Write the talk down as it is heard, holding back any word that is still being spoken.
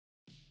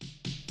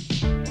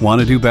Want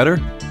to do better?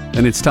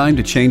 Then it's time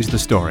to change the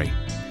story.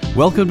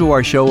 Welcome to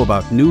our show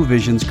about new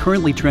visions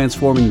currently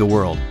transforming the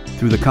world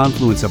through the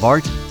confluence of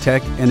art,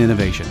 tech, and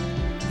innovation.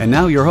 And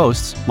now your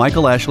hosts,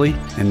 Michael Ashley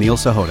and Neil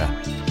Sahota.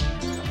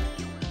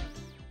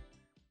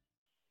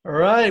 All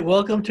right,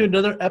 welcome to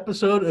another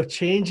episode of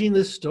Changing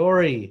the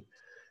Story.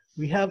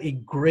 We have a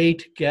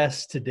great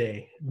guest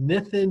today,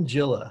 Nithin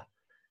Jilla.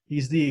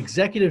 He's the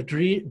Executive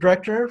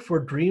Director for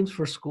Dreams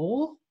for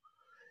School,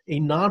 a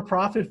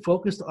nonprofit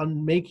focused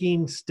on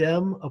making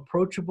STEM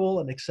approachable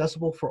and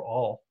accessible for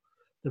all.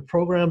 The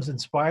programs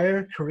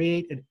inspire,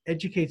 create, and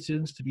educate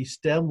students to be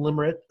STEM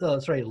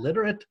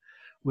literate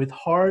with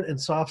hard and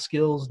soft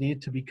skills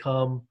needed to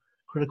become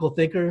critical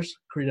thinkers,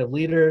 creative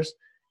leaders,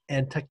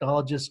 and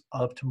technologists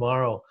of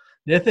tomorrow.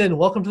 Nithin,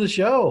 welcome to the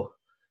show.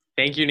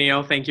 Thank you,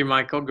 Neil. Thank you,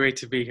 Michael. Great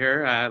to be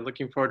here.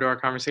 Looking forward to our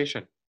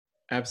conversation.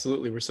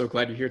 Absolutely. We're so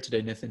glad you're here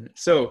today, Nithin.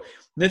 So,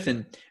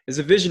 Nithin, as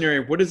a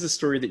visionary, what is the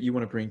story that you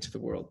want to bring to the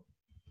world?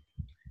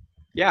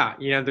 Yeah,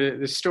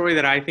 the story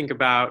that I think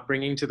about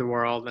bringing to the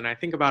world, and I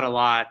think about a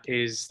lot,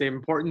 is the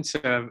importance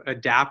of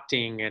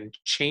adapting and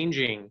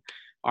changing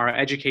our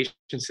education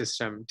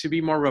system to be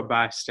more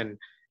robust and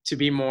to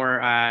be more,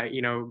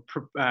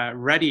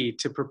 ready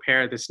to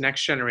prepare this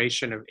next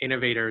generation of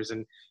innovators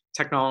and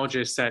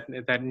technologists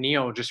that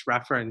Neil just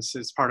referenced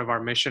as part of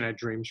our mission at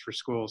Dreams for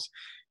Schools.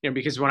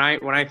 Because when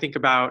I think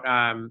about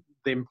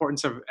the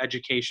importance of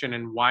education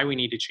and why we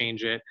need to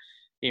change it,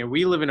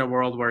 we live in a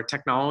world where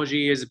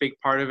technology is a big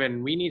part of it,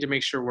 and we need to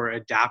make sure we're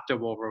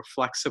adaptable, we're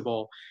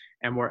flexible,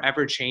 and we're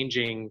ever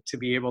changing to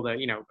be able to,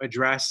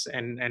 address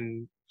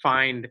and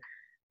find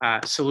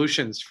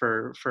solutions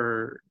for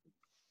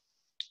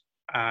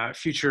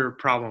future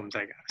problems,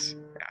 I guess.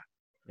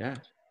 Yeah.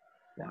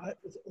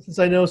 Since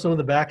I know some of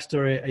the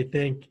backstory, I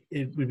think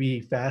it would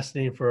be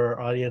fascinating for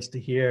our audience to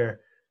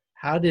hear,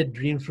 how did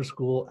Dreams for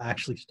School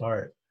actually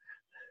start?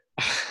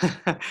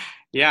 So,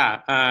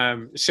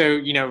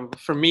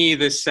 for me,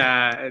 this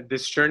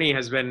journey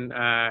has been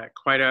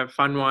quite a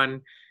fun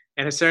one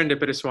and a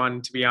serendipitous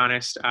one, to be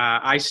honest.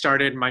 I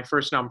started my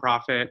first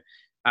nonprofit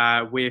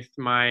with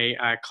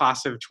my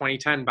class of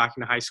 2010 back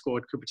in high school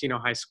at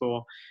Cupertino High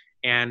School.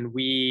 And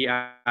we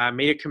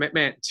made a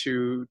commitment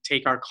to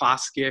take our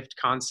class gift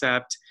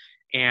concept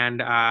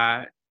and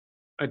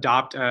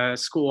adopt a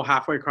school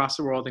halfway across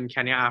the world in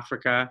Kenya,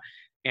 Africa,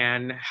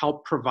 and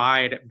help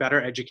provide better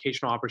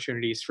educational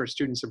opportunities for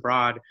students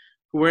abroad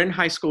who were in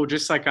high school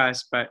just like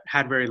us, but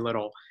had very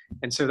little.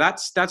 And so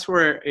that's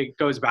where it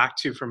goes back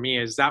to for me,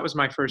 is that was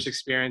my first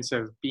experience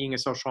of being a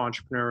social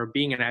entrepreneur,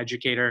 being an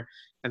educator,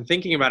 and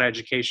thinking about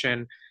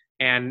education.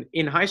 And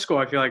in high school,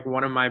 I feel like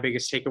one of my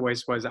biggest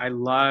takeaways was I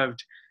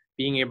loved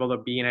being able to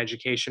be in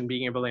education,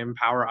 being able to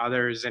empower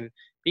others, and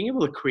being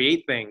able to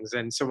create things.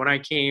 And so when I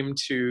came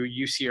to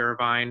UC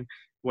Irvine,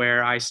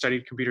 where I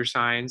studied computer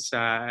science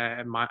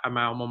at my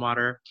alma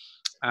mater,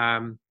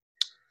 I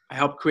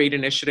helped create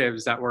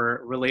initiatives that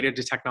were related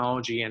to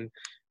technology, and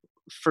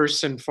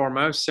first and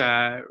foremost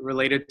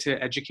related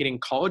to educating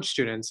college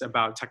students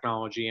about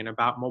technology and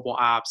about mobile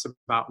apps,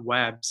 about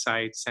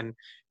websites and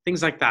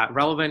things like that,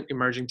 relevant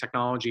emerging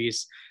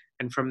technologies.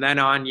 And from then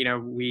on,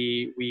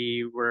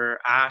 we were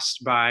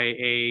asked by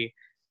a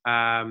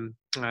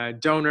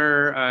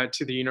donor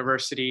to the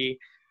university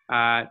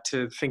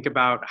to think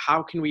about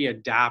how can we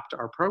adapt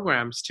our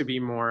programs to be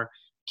more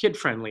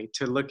kid-friendly,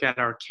 to look at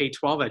our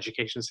K-12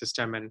 education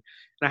system. And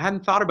I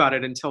hadn't thought about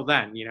it until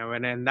then,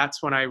 and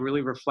that's when I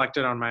really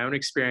reflected on my own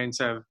experience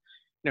of,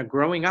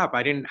 growing up.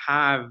 I didn't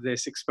have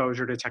this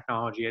exposure to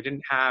technology. I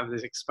didn't have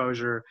this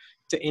exposure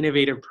to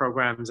innovative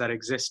programs that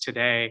exist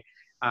today.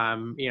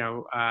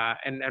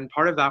 And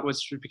part of that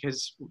was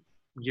because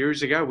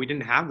years ago we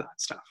didn't have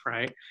that stuff,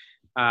 right?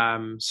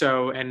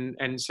 So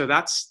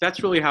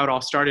that's really how it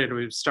all started.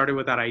 We started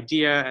with that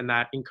idea and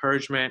that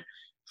encouragement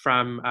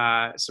from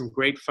some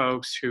great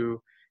folks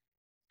who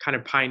kind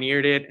of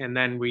pioneered it, and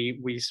then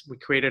we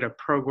created a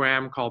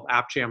program called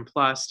AppJam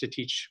Plus to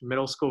teach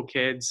middle school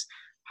kids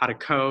how to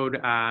code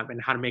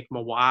and how to make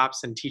mobile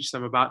apps and teach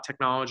them about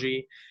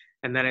technology.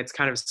 And then it's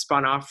kind of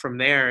spun off from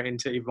there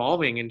into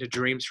evolving into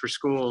Dreams for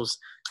Schools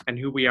and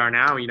who we are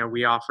now.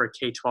 We offer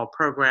K-12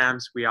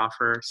 programs. We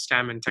offer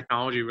STEM and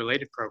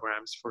technology-related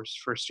programs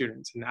for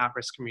students in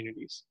at-risk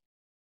communities.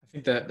 I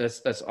think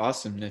that's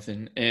awesome,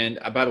 Nithin. And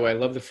by the way, I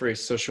love the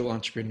phrase social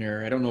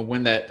entrepreneur. I don't know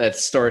when that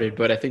started,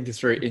 but I think it's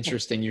very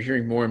interesting. You're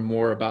hearing more and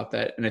more about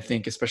that. And I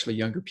think especially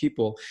younger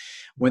people,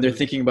 when they're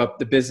thinking about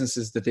the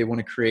businesses that they want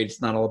to create,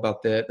 it's not all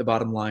about the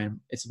bottom line.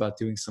 It's about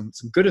doing some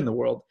good in the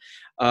world.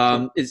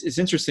 It's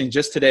interesting.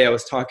 Just today, I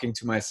was talking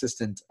to my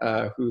assistant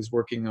who's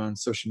working on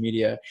social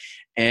media,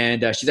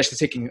 and she's actually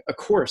taking a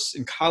course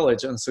in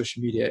college on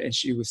social media. And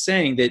she was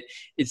saying that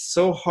it's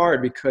so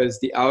hard because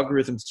the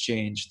algorithms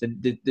change,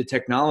 the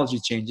technology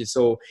changes.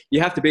 So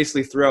you have to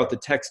basically throw out the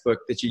textbook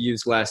that you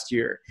used last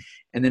year.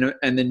 And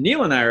then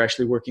Neil and I are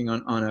actually working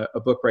on a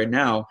book right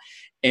now.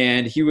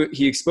 And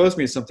he exposed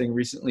me to something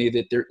recently,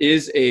 that there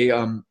is a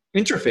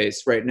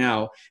interface right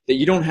now that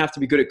you don't have to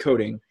be good at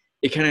coding.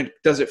 It kind of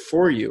does it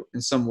for you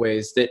in some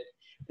ways, that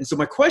And so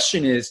my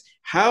question is,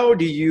 how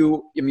do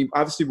you, I mean,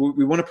 obviously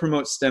we want to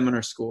promote STEM in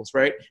our schools,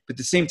 right? But at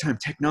the same time,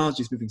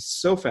 technology is moving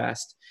so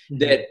fast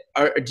that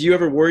do you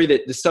ever worry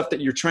that the stuff that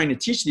you're trying to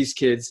teach these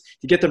kids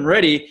to get them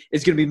ready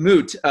is going to be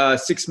moot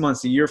 6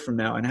 months, a year from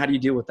now? And how do you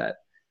deal with that?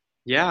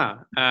 Yeah,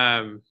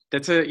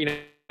 that's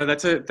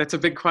a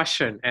big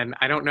question, and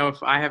I don't know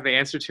if I have the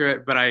answer to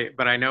it, but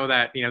I know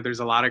that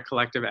there's a lot of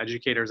collective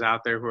educators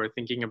out there who are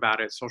thinking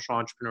about it, social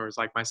entrepreneurs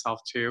like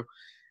myself too,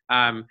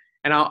 and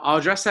I'll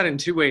address that in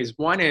two ways.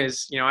 One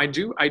is I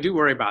do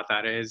worry about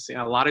that. Is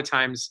a lot of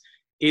times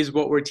is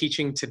what we're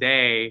teaching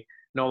today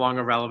no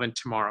longer relevant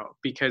tomorrow?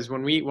 Because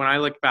when I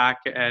look back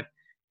at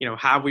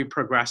how we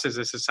progress as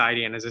a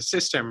society and as a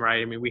system,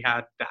 right? I mean, we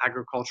had the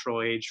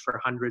agricultural age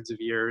for hundreds of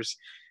years.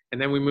 And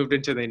then we moved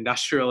into the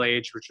industrial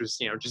age, which was,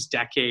 just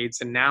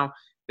decades. And now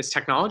this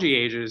technology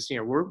age is,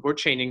 we're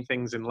changing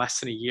things in less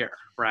than a year,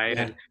 right?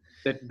 Yeah.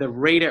 And the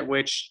rate at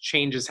which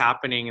change is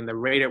happening and the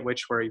rate at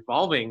which we're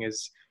evolving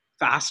is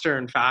faster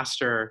and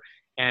faster.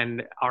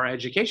 And our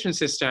education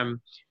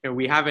system,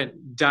 we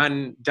haven't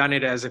done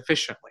it as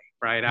efficiently,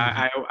 right?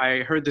 Mm-hmm.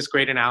 I heard this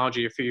great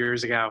analogy a few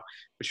years ago,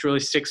 which really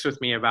sticks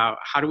with me about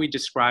how do we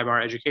describe our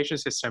education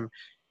system.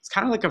 It's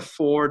kind of like a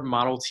Ford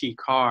Model T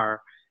car.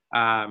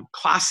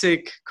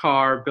 Classic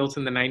car built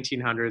in the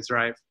 1900s,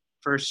 right?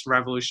 First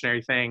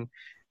revolutionary thing.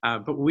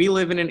 But we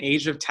live in an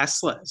age of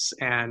Teslas,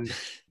 and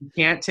you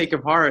can't take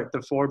apart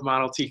the Ford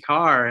Model T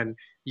car and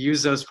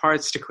use those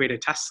parts to create a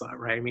Tesla,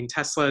 right? I mean,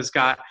 Tesla's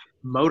got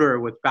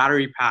motor with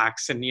battery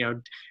packs, and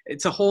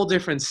it's a whole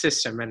different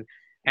system.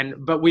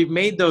 But we've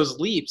made those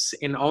leaps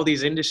in all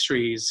these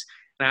industries,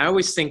 and I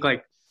always think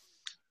like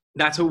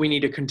that's what we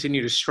need to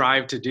continue to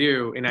strive to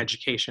do in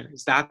education.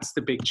 That's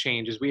the big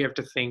change. Is we have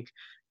to think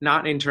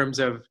not in terms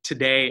of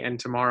today and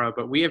tomorrow,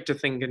 but we have to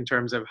think in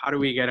terms of how do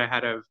we get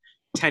ahead of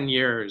 10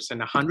 years and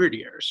 100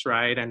 years,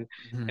 right? And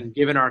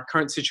given our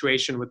current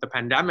situation with the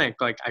pandemic,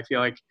 like I feel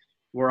like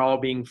we're all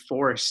being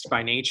forced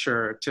by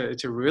nature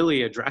to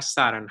really address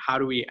that. And how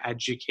do we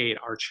educate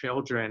our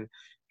children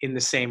in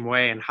the same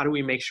way? And how do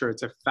we make sure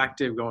it's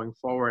effective going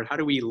forward? How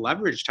do we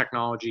leverage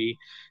technology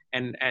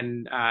and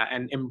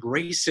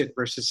embrace it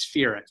versus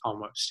fear it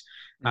almost?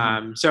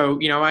 So,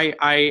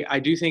 I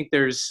do think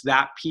there's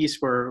that piece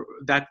where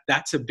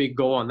that's a big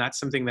goal, and that's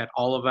something that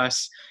all of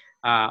us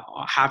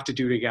have to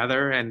do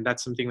together. And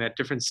that's something that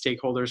different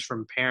stakeholders,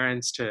 from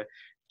parents to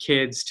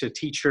kids to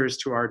teachers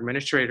to our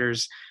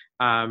administrators,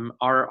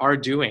 are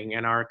doing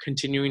and are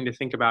continuing to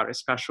think about,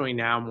 especially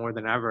now more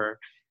than ever.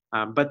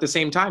 But at the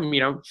same time,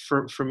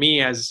 for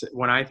me, as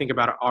when I think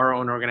about our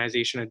own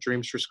organization at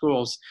Dreams for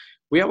Schools,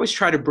 we always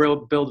try to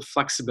build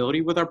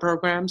flexibility with our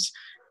programs.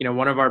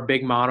 One of our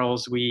big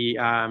models we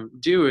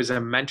do is a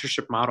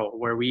mentorship model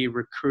where we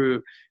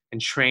recruit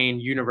and train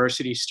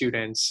university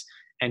students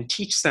and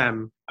teach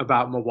them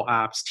about mobile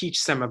apps,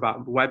 teach them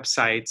about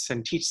websites,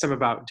 and teach them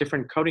about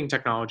different coding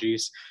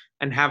technologies,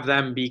 and have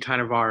them be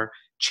kind of our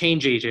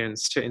change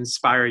agents to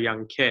inspire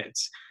young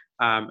kids.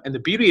 And the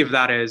beauty of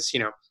that is,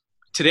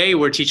 today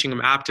we're teaching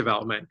them app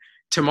development.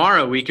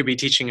 Tomorrow we could be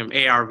teaching them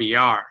AR,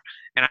 VR.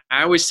 And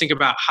I always think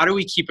about how do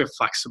we keep it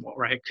flexible,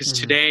 right? Because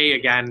today,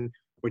 again,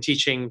 we're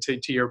teaching, to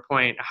your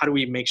point, how do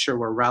we make sure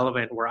we're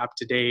relevant, we're up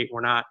to date,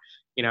 we're not,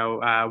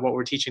 what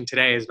we're teaching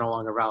today is no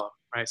longer relevant,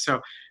 right? So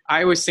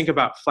I always think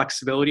about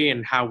flexibility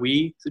and how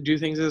we do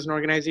things as an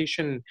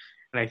organization.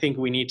 And I think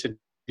we need to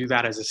do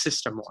that as a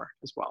system more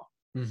as well.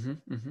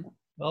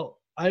 Well,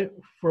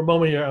 for a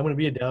moment here, I'm going to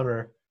be a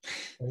downer.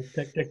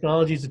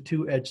 Technology is a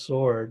two-edged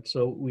sword.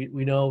 So we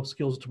know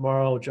skills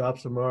tomorrow,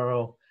 jobs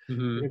tomorrow.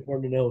 It's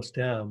important to know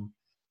STEM.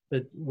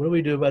 But what do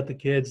we do about the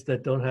kids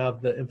that don't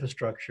have the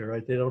infrastructure,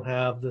 right? They don't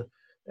have the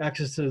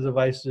access to the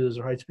devices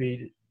or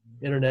high-speed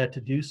internet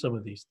to do some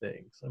of these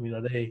things. I mean,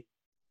 are they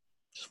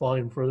just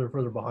falling further and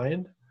further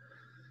behind?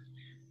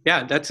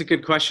 Yeah, that's a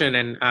good question.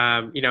 And,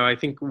 I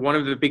think one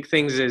of the big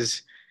things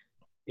is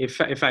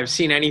if I've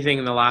seen anything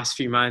in the last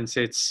few months,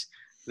 it's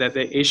that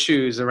the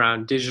issues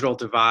around digital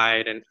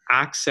divide and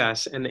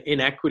access and the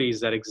inequities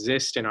that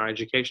exist in our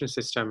education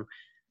system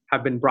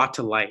have been brought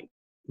to light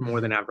more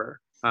than ever.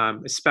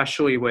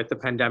 Especially with the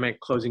pandemic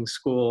closing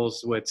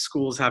schools, with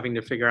schools having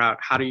to figure out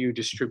how do you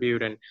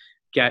distribute and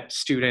get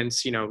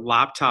students,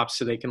 laptops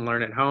so they can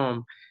learn at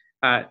home,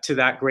 to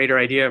that greater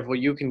idea of, well,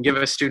 you can give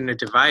a student a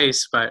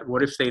device, but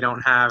what if they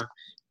don't have,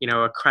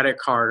 a credit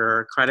card or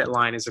a credit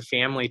line as a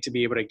family to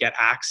be able to get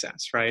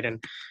access, right?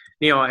 And,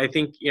 I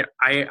think,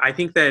 I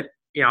think that,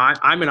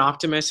 I'm an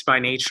optimist by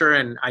nature,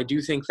 and I do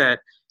think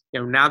that,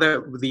 now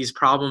that these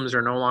problems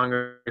are no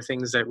longer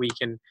things that we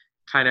can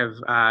kind of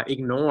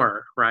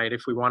ignore, right?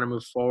 If we want to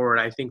move forward,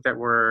 I think that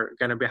we're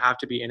going to have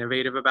to be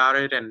innovative about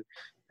it and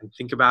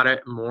think about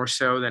it more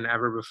so than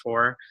ever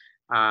before.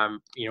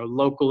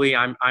 Locally,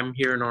 I'm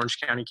here in Orange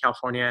County,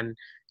 California, and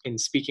in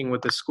speaking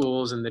with the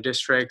schools and the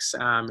districts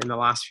in the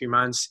last few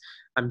months,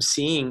 I'm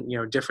seeing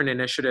different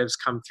initiatives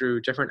come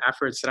through, different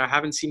efforts that I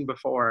haven't seen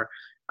before.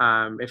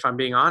 If I'm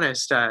being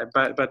honest,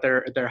 but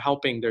they're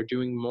helping. They're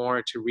doing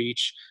more to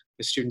reach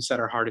the students that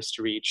are hardest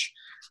to reach.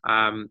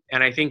 And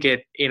I think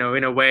it, in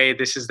a way,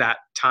 this is that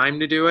time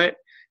to do it.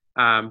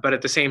 But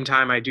at the same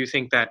time, I do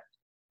think that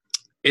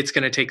it's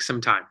going to take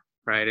some time,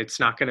 right? It's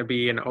not going to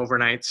be an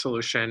overnight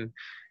solution.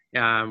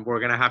 We're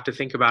going to have to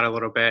think about it a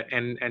little bit.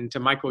 And to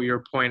Michael,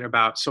 your point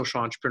about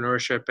social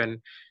entrepreneurship and,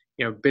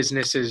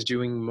 businesses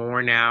doing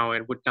more now,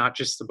 and with not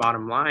just the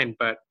bottom line,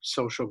 but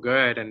social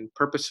good and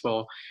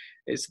purposeful,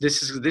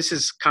 this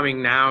is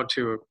coming now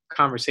to a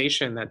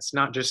conversation that's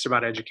not just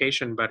about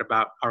education, but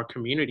about our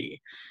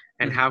community.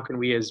 And how can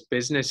we as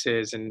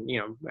businesses and,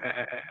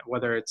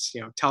 whether it's,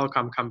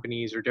 telecom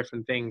companies or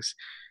different things,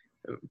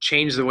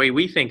 change the way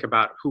we think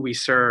about who we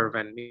serve,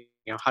 and,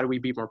 how do we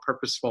be more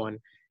purposeful? And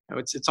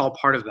it's all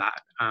part of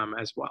that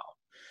as well.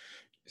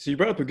 So you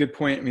brought up a good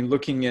point. I mean,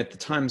 looking at the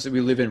times that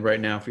we live in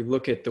right now, if we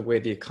look at the way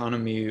the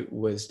economy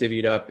was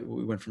divvied up,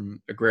 we went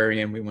from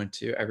agrarian, we went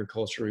to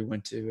agriculture, we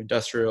went to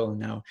industrial, and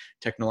now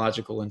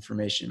technological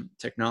information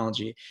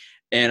technology.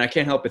 And I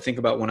can't help but think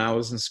about when I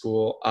was in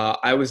school,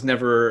 I was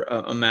never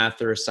a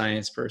math or a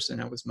science person.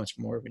 I was much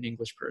more of an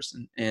English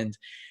person. And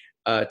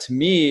to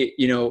me,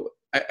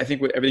 I think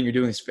what everything you're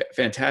doing is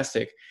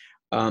fantastic.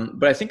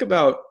 But I think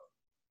about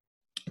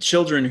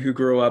children who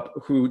grow up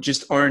who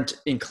just aren't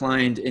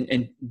inclined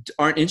and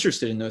aren't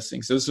interested in those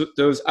things.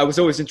 Those I was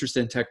always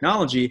interested in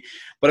technology,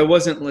 but I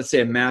wasn't, let's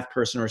say, a math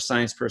person or a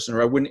science person,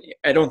 or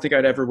I don't think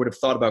I'd ever would have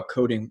thought about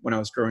coding when I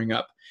was growing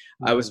up.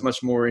 I was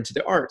much more into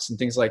the arts and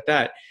things like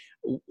that.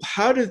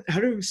 How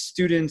do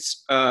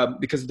students,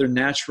 because of their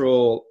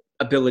natural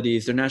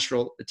abilities, their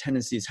natural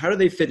tendencies, how do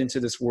they fit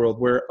into this world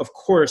where, of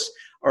course,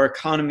 our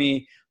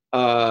economy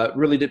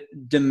really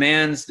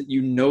demands that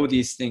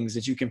these things,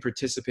 that you can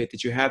participate,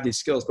 that you have these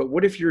skills? But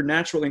what if your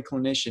natural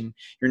inclination,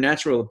 your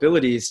natural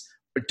abilities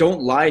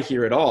don't lie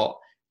here at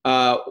all?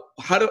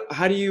 How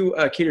do you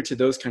cater to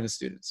those kind of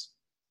students?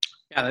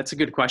 Yeah, that's a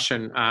good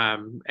question.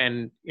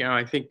 And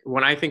I think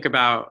when I think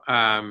about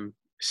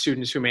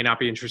students who may not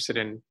be interested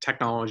in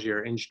technology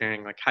or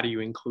engineering, like how do you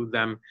include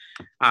them?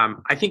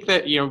 I think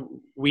that,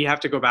 we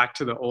have to go back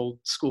to the old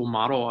school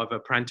model of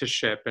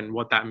apprenticeship and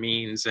what that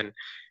means, and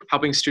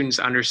helping students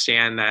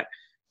understand that,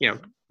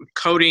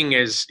 coding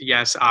is,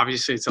 yes,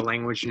 obviously it's a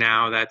language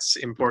now that's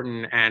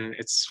important and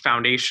it's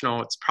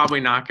foundational. It's probably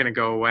not going to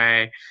go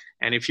away.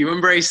 And if you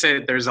embrace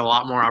it, there's a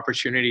lot more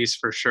opportunities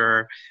for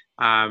sure.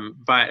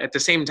 But at the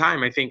same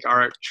time, I think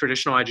our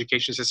traditional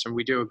education system,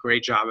 we do a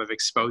great job of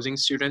exposing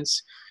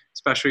students,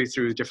 especially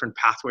through different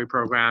pathway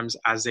programs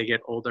as they get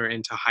older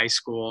into high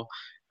school,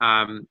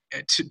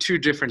 to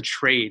different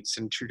trades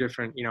and to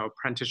different,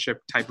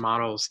 apprenticeship type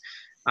models.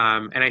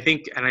 And I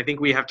think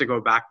we have to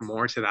go back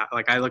more to that.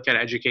 Like I look at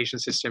education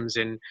systems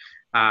in,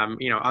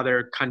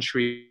 other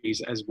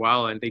countries as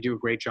well, and they do a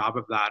great job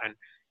of that. And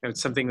it's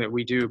something that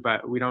we do,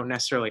 but we don't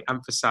necessarily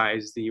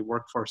emphasize the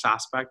workforce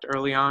aspect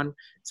early on,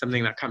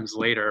 something that comes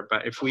later.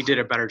 But if we did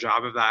a better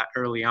job of that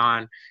early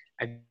on,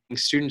 I think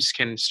students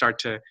can start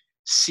to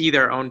see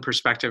their own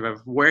perspective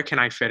of where can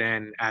I fit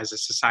in as a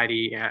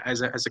society,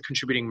 as a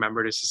contributing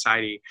member to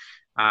society.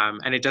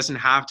 And it doesn't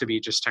have to be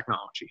just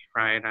technology,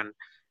 right? And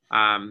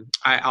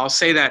I'll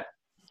say that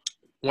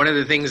one of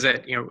the things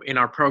that, in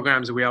our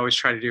programs we always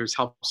try to do is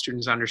help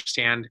students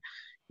understand,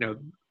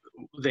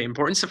 the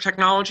importance of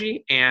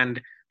technology and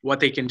what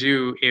they can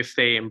do if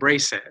they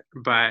embrace it.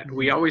 But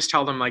we always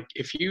tell them, like,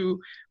 if you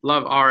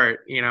love art,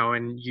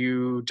 and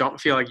you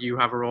don't feel like you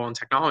have a role in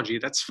technology,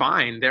 that's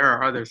fine. There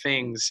are other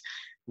things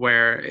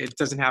where it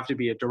doesn't have to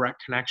be a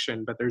direct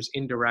connection, but there's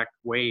indirect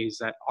ways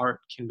that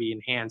art can be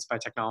enhanced by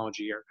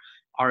technology, or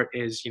art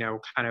is,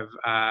 kind of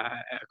a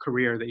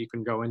career that you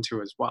can go into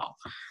as well.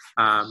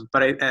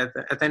 But at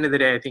the end of the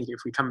day, I think if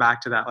we come back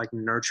to that like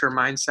nurture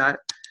mindset,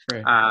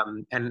 right,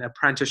 and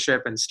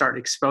apprenticeship, and start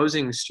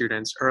exposing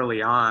students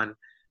early on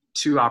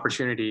to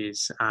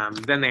opportunities,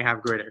 then they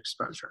have greater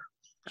exposure.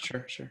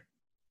 Sure.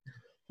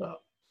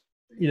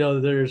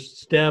 There's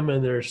STEM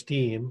and there's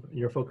STEAM.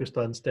 You're focused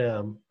on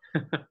STEM.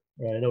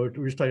 Right. I know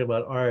we're just talking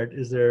about art.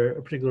 Is there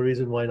a particular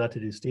reason why not to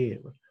do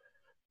STEAM?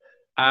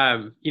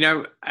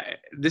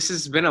 This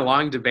has been a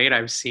long debate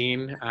I've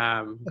seen.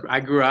 I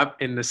grew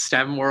up in the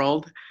STEM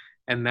world,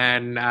 and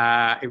then,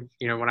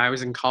 when I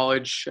was in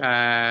college,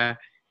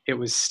 it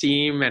was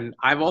STEAM, and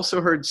I've also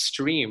heard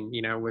STREAM,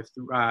 with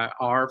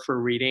R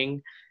for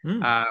reading,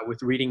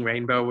 with Reading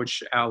Rainbow,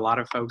 which a lot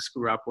of folks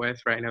grew up with,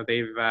 right? I know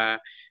they've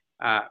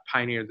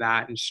pioneered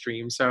that and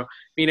STREAM. So,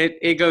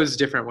 it goes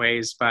different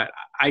ways, but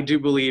I do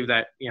believe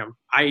that,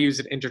 I use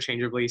it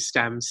interchangeably,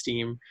 STEM,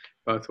 STEAM,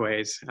 both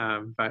ways.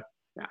 But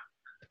yeah.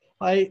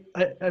 I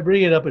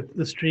bring it up.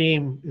 The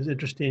STREAM is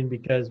interesting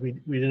because we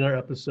did our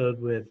episode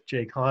with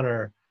Jay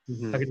Connor,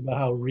 talking about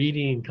how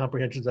reading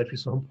comprehension is actually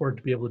so important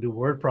to be able to do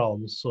word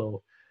problems.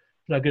 So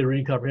if you're not good at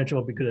reading comprehension,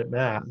 won't be good at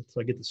math. So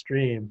I get the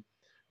STREAM.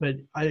 But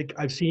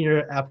I've seen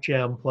your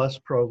AppJam Plus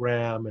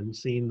program and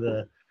seen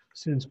the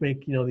students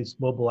make, these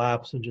mobile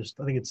apps in just,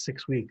 I think it's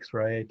 6 weeks,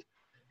 right?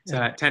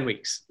 It's 10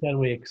 weeks. 10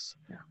 weeks.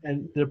 Yeah.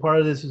 And they're part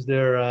of this is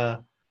their,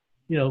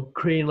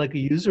 creating like a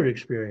user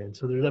experience.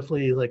 So there's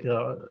definitely like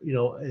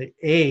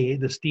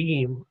the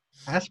STEAM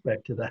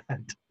aspect to that.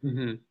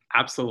 Mm-hmm.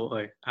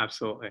 Absolutely.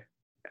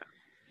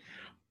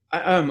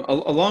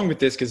 Along with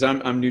this, because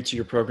I'm new to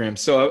your program,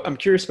 so I'm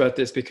curious about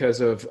this because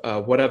of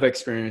what I've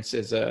experienced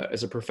as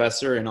a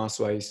professor, and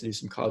also I used to do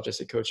some college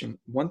essay coaching.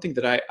 One thing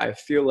that I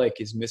feel like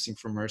is missing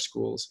from our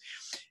schools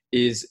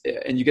is,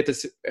 and you get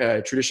this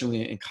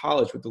traditionally in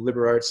college with the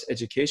liberal arts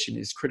education,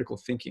 is critical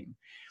thinking.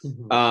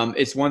 Mm-hmm.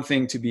 It's one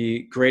thing to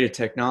be great at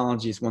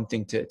technology, it's one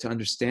thing to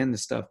understand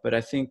this stuff, but I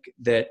think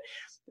that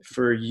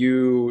for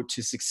you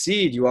to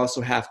succeed, you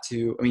also have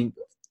to,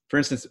 for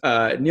instance,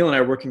 Neil and I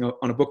are working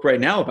on a book right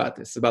now about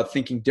this, about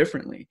thinking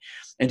differently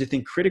and to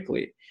think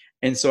critically.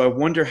 And so I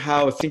wonder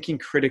how thinking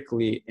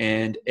critically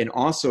and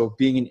also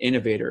being an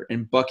innovator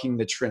and bucking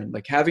the trend,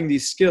 like having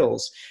these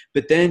skills,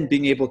 but then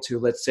being able to,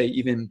 let's say,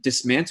 even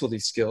dismantle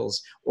these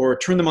skills or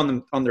turn them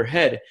on their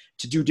head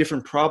to do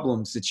different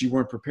problems that you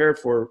weren't prepared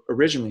for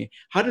originally.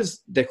 How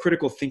does the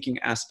critical thinking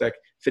aspect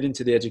fit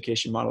into the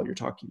education model you're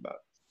talking about?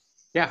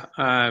 Yeah,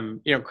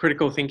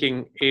 critical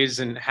thinking is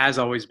and has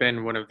always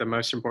been one of the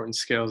most important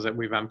skills that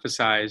we've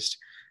emphasized.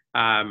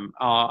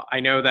 I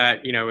know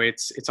that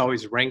it's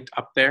always ranked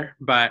up there,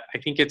 but I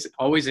think it's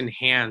always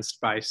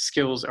enhanced by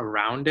skills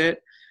around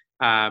it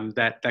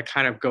that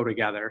kind of go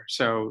together.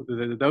 So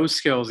those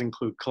skills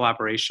include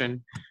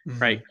collaboration, mm-hmm.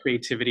 right,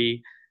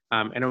 creativity,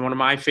 and one of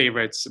my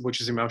favorites,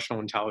 which is emotional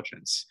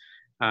intelligence.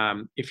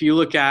 If you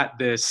look at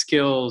the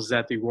skills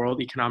that the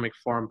World Economic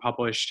Forum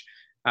published,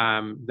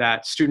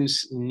 that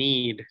students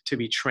need to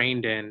be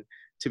trained in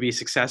to be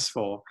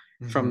successful,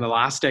 mm-hmm. from the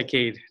last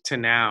decade to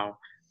now,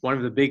 one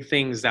of the big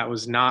things that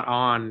was not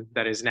on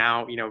that is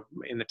now,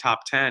 in the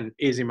top 10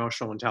 is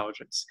emotional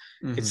intelligence.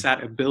 Mm-hmm. It's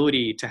that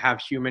ability to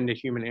have human to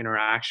human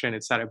interaction.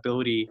 It's that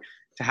ability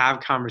to have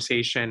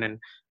conversation and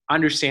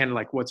understand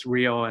like what's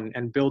real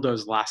and build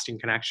those lasting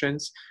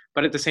connections.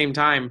 But at the same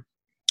time,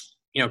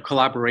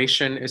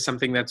 collaboration is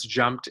something that's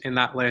jumped in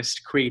that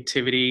list.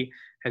 Creativity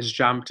has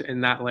jumped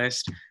in that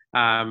list.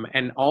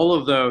 And all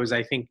of those,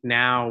 I think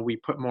now we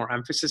put more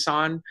emphasis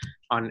on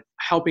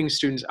helping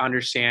students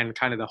understand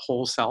kind of the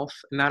whole self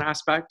in that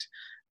aspect.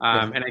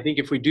 And I think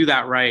if we do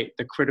that right,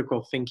 the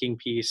critical thinking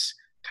piece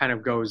kind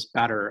of goes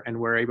better and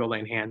we're able to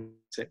enhance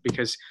it,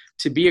 because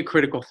to be a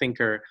critical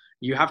thinker,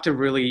 you have to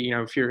really,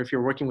 if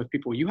you're working with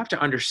people, you have to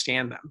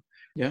understand them.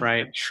 Yeah.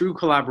 Right. True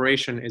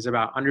collaboration is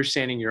about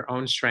understanding your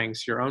own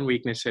strengths, your own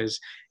weaknesses,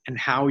 and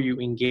how you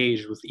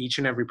engage with each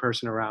and every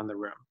person around the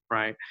room.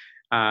 Right.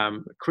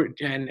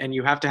 And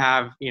you have to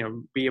have,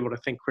 be able to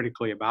think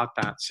critically about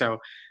that. So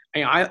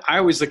I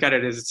always look at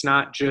it as it's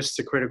not just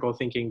the critical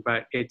thinking,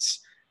 but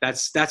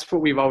that's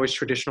what we've always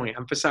traditionally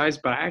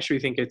emphasized. But I actually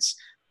think it's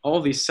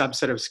all these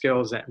subset of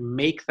skills that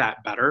make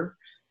that better.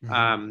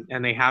 Mm-hmm.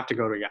 And they have to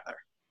go together.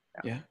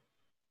 Yeah.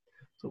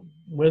 So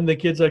when the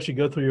kids actually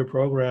go through your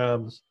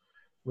programs,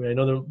 I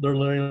know they're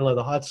learning a lot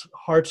of the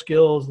hard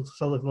skills,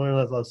 some of them learning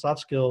a lot of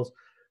soft skills.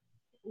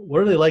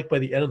 What are they like by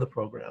the end of the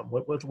program?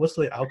 What's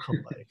the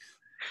outcome like?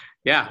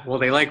 Yeah, well,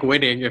 they like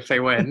winning if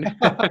they win.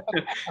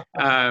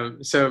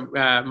 So,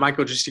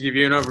 Michael, just to give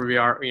you an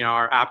overview,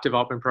 our app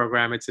development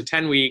program, it's a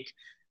 10-week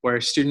where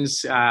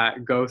students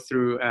go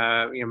through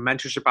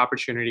mentorship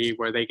opportunity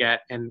where they get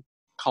a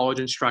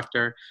college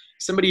instructor,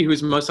 somebody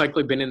who's most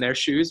likely been in their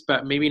shoes,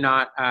 but maybe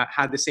not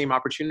had the same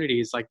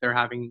opportunities like they're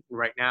having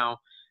right now.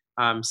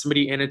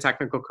 Somebody in a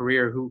technical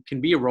career who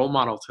can be a role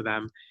model to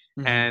them.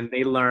 Mm-hmm. And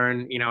they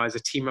learn, as a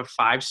team of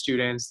 5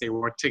 students, they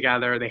work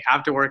together. They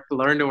have to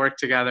learn to work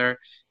together.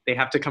 They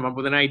have to come up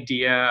with an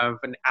idea of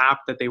an app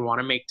that they want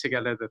to make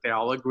together that they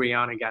all agree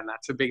on. Again,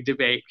 that's a big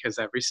debate because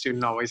every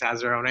student always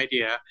has their own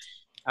idea.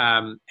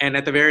 And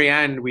at the very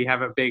end, we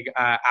have a big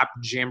app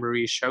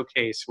jamboree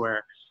showcase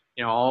where,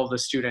 all of the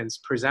students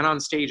present on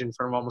stage in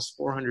front of almost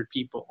 400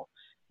 people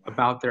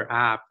about their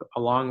app,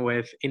 along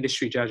with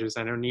industry judges.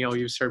 I know, Neil,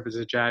 you've served as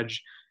a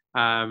judge.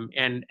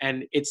 And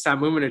it's that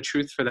moment of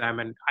truth for them.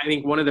 And I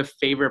think one of the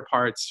favorite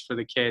parts for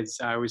the kids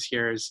I always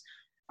hear is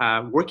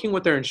working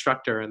with their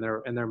instructor and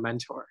their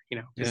mentor,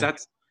 because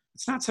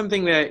it's not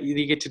something that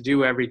you get to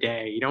do every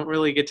day. You don't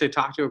really get to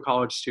talk to a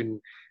college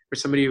student or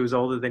somebody who's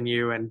older than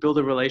you and build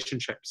a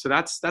relationship. So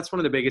that's one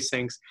of the biggest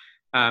things.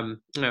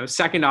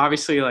 Second,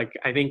 obviously, like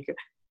I think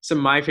some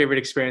of my favorite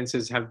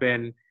experiences have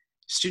been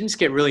students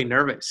get really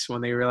nervous when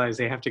they realize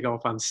they have to go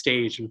up on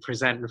stage and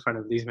present in front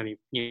of these many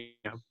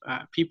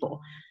people.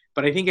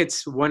 But I think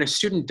it's when a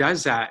student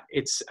does that,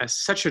 it's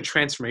such a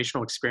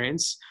transformational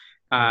experience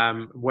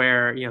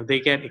where they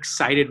get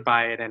excited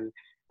by it.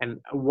 And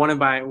one of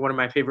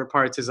my favorite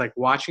parts is like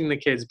watching the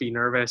kids be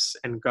nervous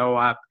and go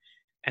up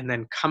and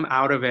then come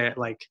out of it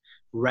like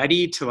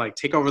ready to like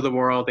take over the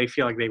world. They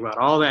feel like they've got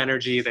all the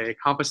energy. They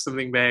accomplished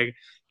something big.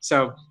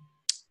 So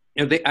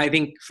I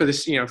think for the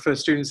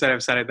students that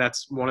have said it,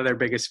 that's one of their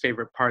biggest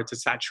favorite parts.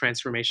 It's that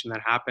transformation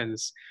that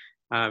happens.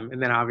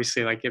 And then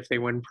obviously, like if they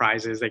win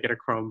prizes, they get a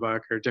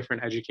Chromebook or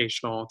different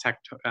educational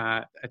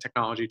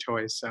technology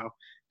toys. So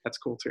that's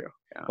cool too.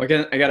 Yeah. Well,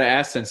 again, I got to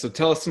ask then. So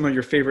tell us some of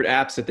your favorite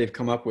apps that they've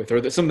come up with,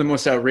 or some of the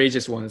most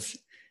outrageous ones.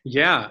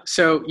 Yeah.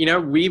 So,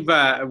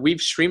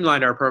 we've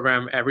streamlined our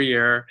program every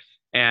year.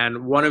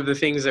 And one of the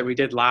things that we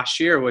did last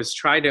year was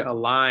try to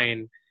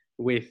align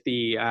with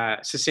the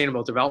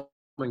Sustainable Development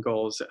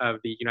Goals of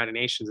the United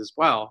Nations as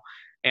well.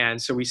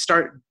 And so we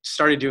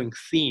started doing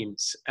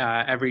themes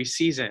every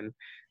season.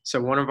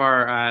 So one of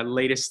our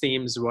latest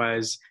themes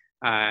was,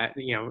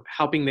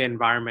 helping the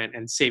environment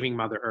and saving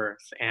Mother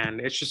Earth. And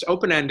it's just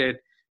open-ended,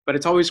 but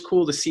it's always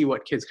cool to see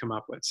what kids come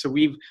up with. So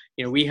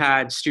we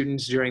had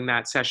students during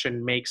that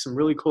session make some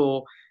really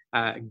cool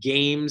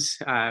games,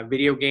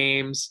 video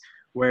games,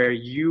 where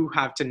you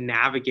have to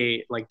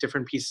navigate like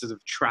different pieces of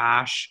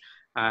trash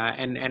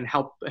and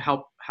help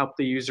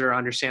the user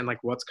understand like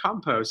what's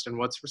compost and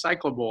what's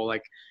recyclable,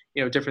 like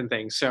different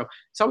things. So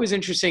it's always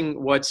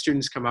interesting what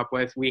students come up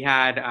with. We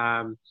had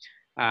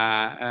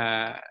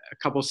a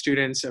couple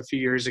students a few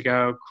years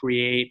ago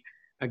create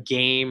a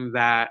game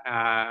that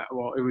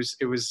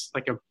it was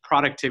like a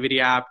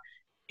productivity app,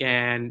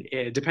 and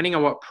depending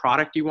on what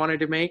product you wanted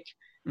to make,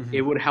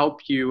 it would help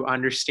you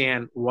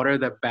understand what are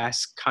the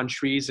best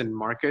countries and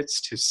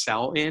markets to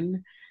sell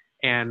in,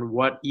 and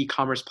what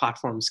e-commerce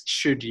platforms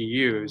should you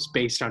use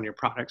based on your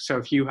product. So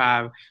if you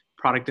have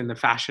product in the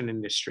fashion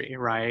industry,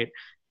 right,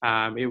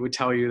 it would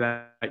tell you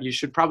that you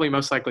should probably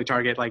most likely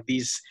target like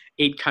these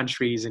 8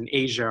 countries in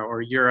Asia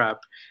or Europe,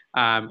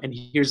 and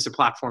here's the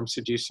platforms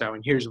to do so,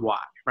 and here's why,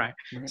 right?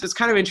 So it's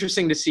kind of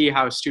interesting to see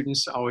how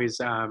students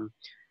always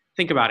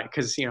think about it,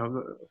 because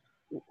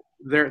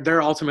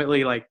they're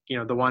ultimately like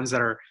the ones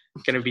that are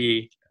going to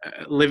be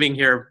living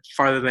here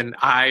farther than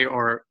I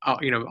or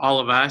all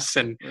of us,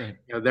 and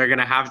they're going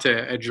to have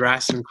to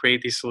address and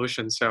create these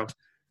solutions. So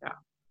yeah,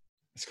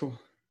 that's cool.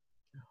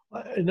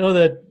 I know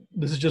that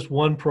this is just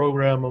one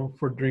program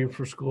for Dream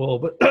for School,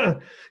 but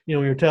you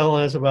were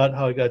telling us about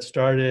how it got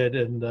started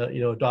and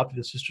adopted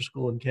a sister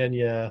school in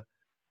Kenya.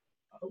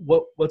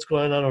 What's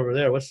going on over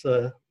there? Is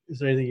there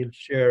anything you can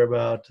share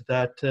about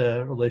that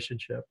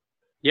relationship?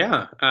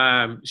 Yeah.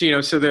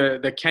 So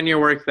the Kenya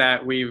work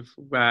that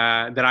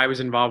that I was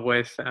involved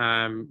with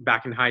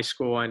back in high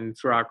school and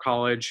throughout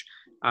college,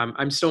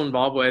 I'm still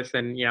involved with,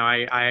 and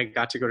I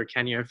got to go to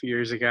Kenya a few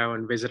years ago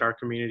and visit our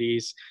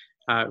communities.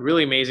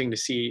 Really amazing to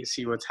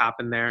see what's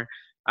happened there.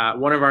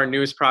 One of our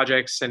newest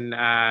projects, and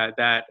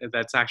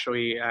that's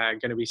actually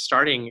going to be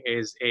starting,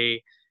 is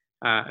a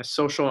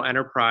social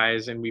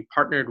enterprise, and we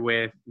partnered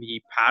with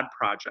the PAD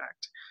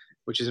Project,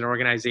 which is an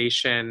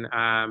organization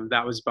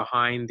that was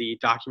behind the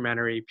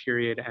documentary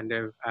Period End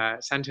of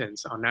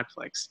Sentence on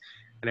Netflix,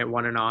 and it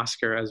won an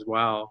Oscar as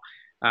well.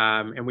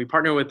 And we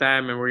partner with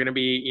them, and we're going to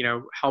be,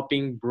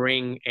 helping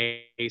bring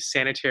a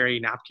sanitary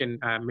napkin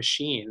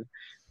machine,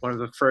 one of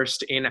the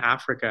first in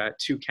Africa,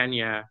 to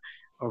Kenya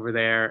over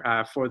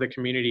there for the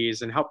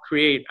communities, and help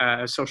create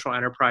a social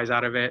enterprise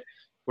out of it,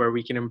 where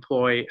we can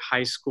employ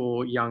high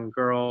school young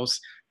girls,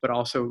 but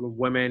also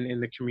women in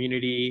the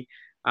community,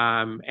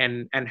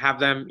 and have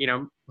them,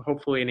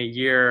 hopefully in a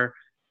year,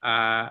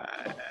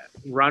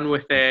 run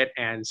with it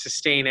and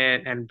sustain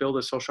it and build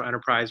a social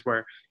enterprise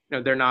where,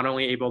 they're not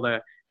only able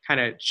to kind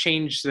of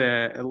change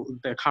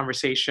the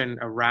conversation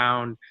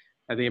around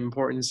the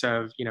importance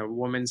of,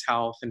 women's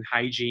health and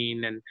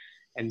hygiene and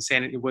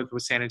with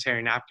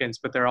sanitary napkins,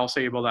 but they're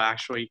also able to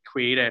actually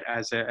create it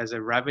as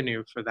a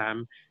revenue for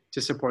them to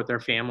support their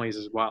families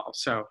as well.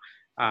 So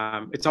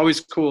it's always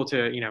cool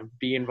to,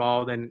 be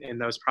involved in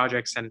those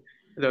projects. And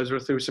those were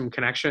through some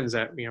connections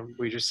that,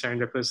 we just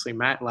serendipitously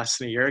met less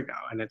than a year ago.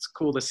 And it's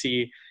cool to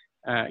see,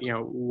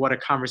 what a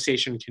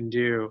conversation can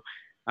do.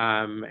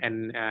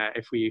 And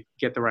if we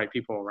get the right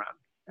people around.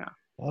 Yeah.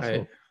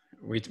 Awesome.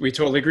 We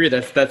totally agree.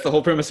 That's the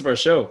whole premise of our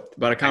show,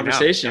 about a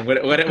conversation, what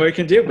it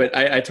can do. But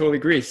I totally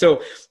agree.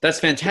 So that's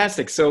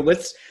fantastic. So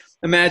let's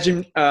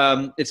imagine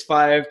it's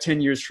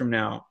 5-10 years from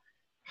now.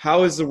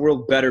 How is the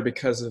world better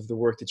because of the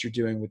work that you're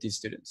doing with these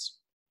students?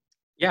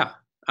 Yeah.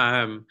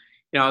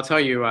 I'll tell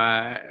you,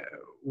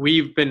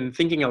 we've been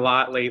thinking a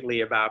lot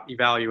lately about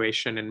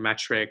evaluation and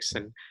metrics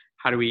and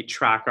how do we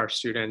track our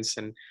students.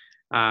 And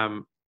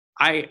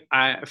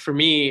for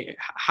me,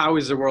 how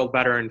is the world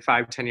better in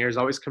 5-10 years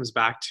always comes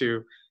back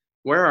to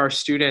where are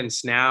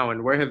students now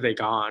and where have they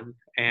gone?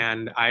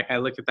 And I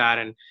look at that,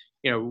 and,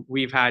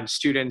 we've had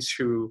students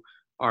who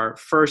are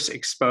first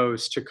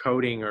exposed to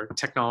coding or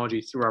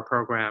technology through our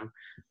program,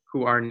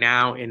 who are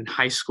now in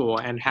high school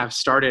and have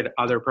started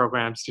other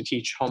programs to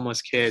teach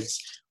homeless kids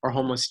or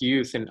homeless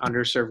youth in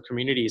underserved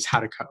communities how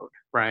to code,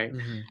 right?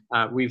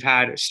 Mm-hmm. We've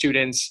had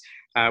students,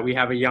 we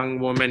have a young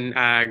woman,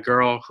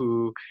 girl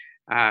who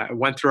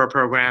went through our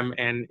program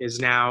and is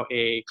now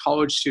a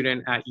college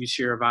student at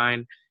UC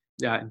Irvine,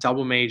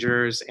 double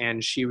majors,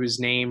 and she was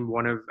named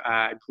one of,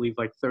 I believe,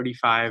 like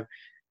 35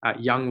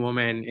 young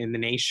women in the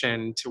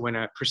nation to win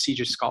a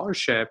prestigious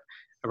scholarship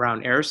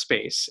around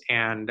aerospace.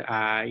 And,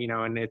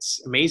 and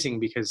it's amazing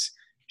because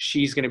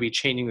she's going to be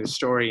changing the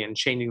story and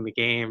changing the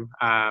game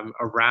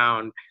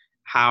around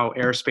how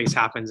aerospace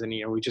happens. And,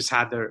 we just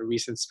had the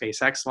recent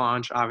SpaceX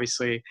launch,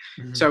 obviously.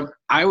 Mm-hmm. So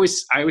I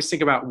always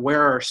think about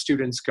where are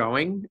students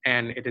going,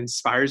 and it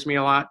inspires me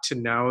a lot to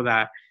know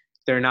that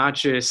they're not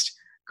just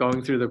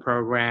going through the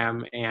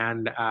program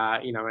and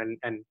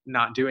and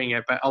not doing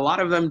it. But a lot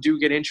of them do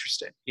get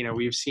interested.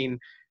 We've seen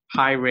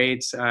high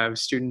rates of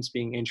students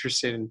being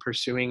interested in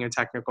pursuing a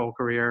technical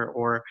career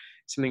or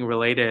something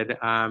related,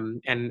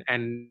 and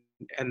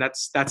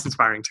that's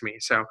inspiring to me.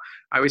 So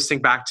I always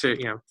think back to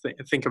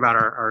think about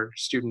our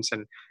students,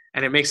 and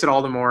it makes it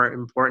all the more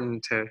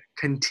important to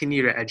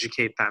continue to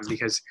educate them,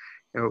 because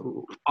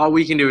all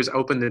we can do is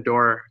open the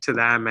door to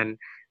them, and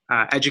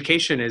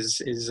education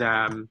is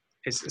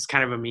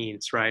kind of a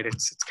means, right?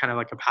 It's kind of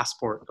like a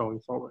passport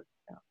going forward.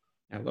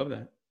 I love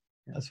that.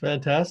 That's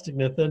fantastic,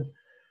 Nithin.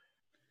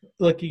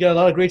 Look, you got a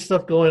lot of great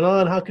stuff going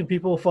on. How can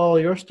people follow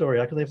your story?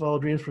 How can they follow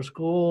Dreams for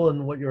School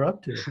and what you're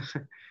up to?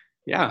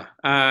 Yeah.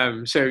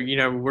 So,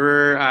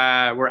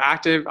 we're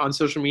active on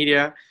social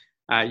media.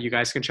 You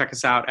guys can check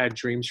us out at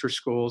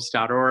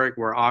dreamsforschools.org.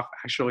 We're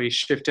actually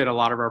shifted a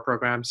lot of our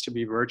programs to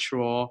be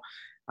virtual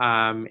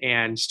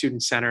and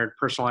student-centered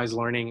personalized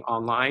learning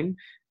online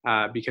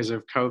because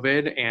of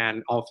COVID,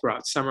 and all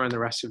throughout summer and the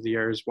rest of the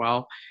year as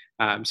well.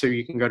 So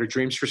you can go to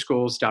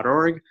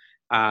dreamsforschools.org.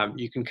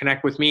 You can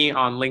connect with me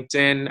on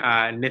LinkedIn,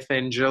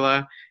 Nithin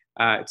Jilla.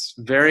 It's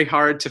very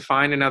hard to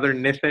find another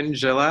Nithin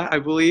Jilla, I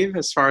believe,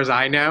 as far as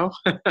I know.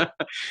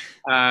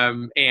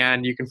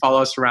 And you can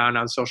follow us around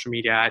on social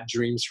media at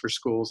Dreams for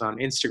Schools on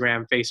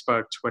Instagram,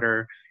 Facebook,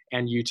 Twitter,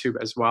 and YouTube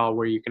as well,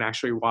 where you can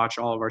actually watch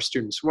all of our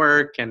students'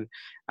 work and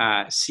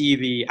see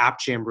the app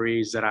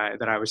jamborees that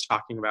I was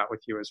talking about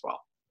with you as well.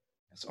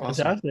 That's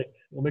awesome. Fantastic.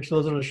 We'll make sure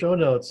those are in the show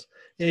notes.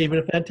 Hey, you've been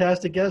a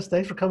fantastic guest.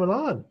 Thanks for coming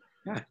on.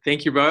 Yeah,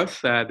 thank you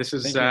both. This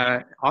is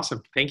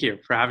awesome. Thank you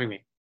for having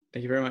me.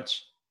 Thank you very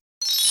much.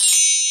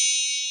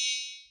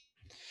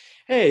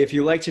 Hey, if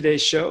you like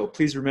today's show,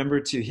 please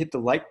remember to hit the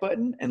like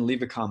button and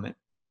leave a comment.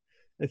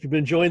 If you've been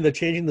enjoying the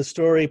Changing the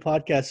Story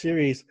podcast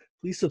series,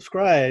 please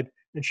subscribe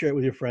and share it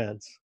with your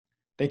friends.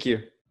 Thank you.